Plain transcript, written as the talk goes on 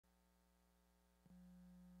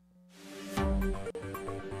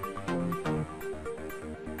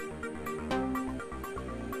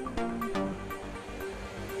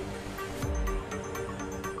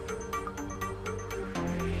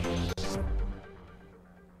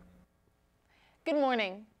Good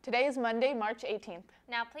morning. Today is Monday, March 18th.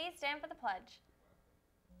 Now please stand for the pledge.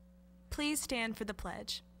 Please stand for the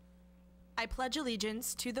pledge. I pledge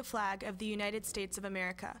allegiance to the flag of the United States of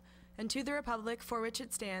America and to the republic for which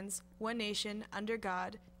it stands, one nation, under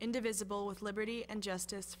God, indivisible, with liberty and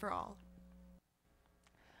justice for all.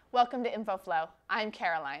 Welcome to InfoFlow. I'm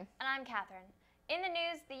Caroline. And I'm Catherine. In the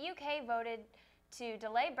news, the UK voted to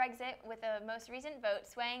delay Brexit, with the most recent vote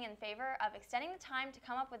swaying in favor of extending the time to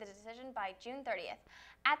come up with a decision by June 30th.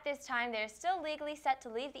 At this time, they're still legally set to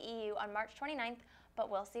leave the EU on March 29th, but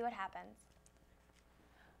we'll see what happens.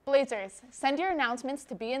 Blazers, send your announcements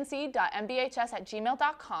to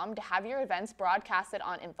bnc.mbhs@gmail.com to have your events broadcasted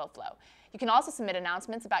on InfoFlow. You can also submit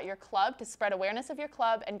announcements about your club to spread awareness of your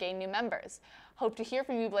club and gain new members. Hope to hear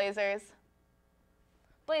from you, Blazers.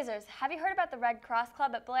 Blazers, have you heard about the Red Cross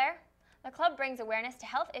Club at Blair? The club brings awareness to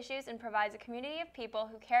health issues and provides a community of people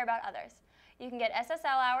who care about others. You can get SSL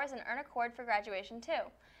hours and earn a cord for graduation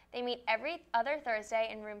too. They meet every other Thursday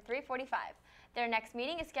in room 345. Their next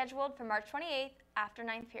meeting is scheduled for March 28th after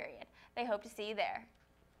 9th period. They hope to see you there.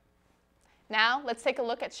 Now, let's take a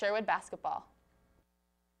look at Sherwood basketball.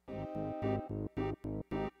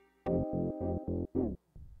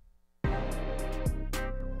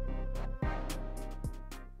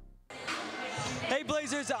 Hey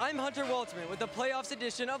Blazers, I'm Hunter Walterman with the playoffs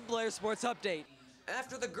edition of Blair Sports Update.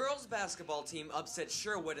 After the girls basketball team upset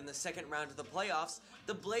Sherwood in the second round of the playoffs,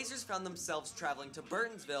 the Blazers found themselves traveling to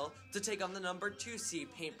Burtonsville to take on the number 2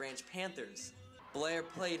 seed Paint Branch Panthers. Blair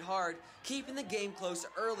played hard, keeping the game close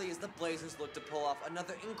early as the Blazers looked to pull off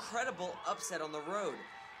another incredible upset on the road.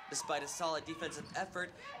 Despite a solid defensive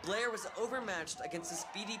effort, Blair was overmatched against the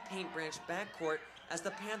speedy Paint Branch backcourt as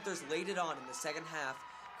the Panthers laid it on in the second half,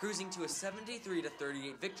 cruising to a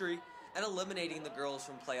 73-38 victory and eliminating the girls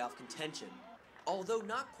from playoff contention. Although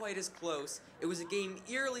not quite as close, it was a game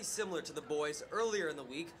eerily similar to the boys earlier in the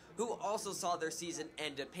week, who also saw their season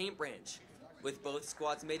end at Paint Branch. With both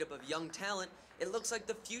squads made up of young talent, it looks like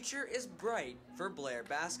the future is bright for Blair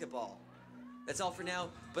basketball. That's all for now,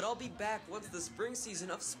 but I'll be back once the spring season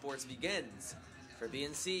of sports begins. For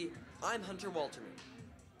BNC, I'm Hunter Walterman.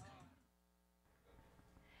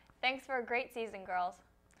 Thanks for a great season, girls.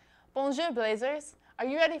 Bonjour, Blazers. Are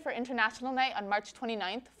you ready for International Night on March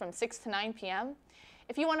 29th from 6 to 9 p.m.?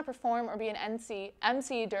 If you want to perform or be an MC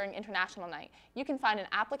during International Night, you can find an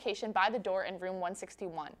application by the door in room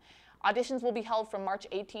 161. Auditions will be held from March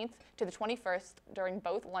 18th to the 21st during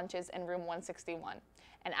both lunches in room 161.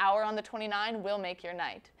 An hour on the 29 will make your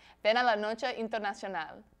night. Ven a la noche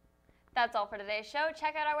internacional. That's all for today's show.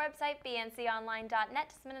 Check out our website, bnconline.net,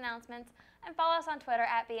 to submit announcements, and follow us on Twitter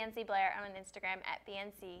at BNCBlair and on Instagram at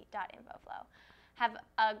bnc.infoflow. Have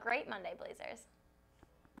a great Monday, Blazers.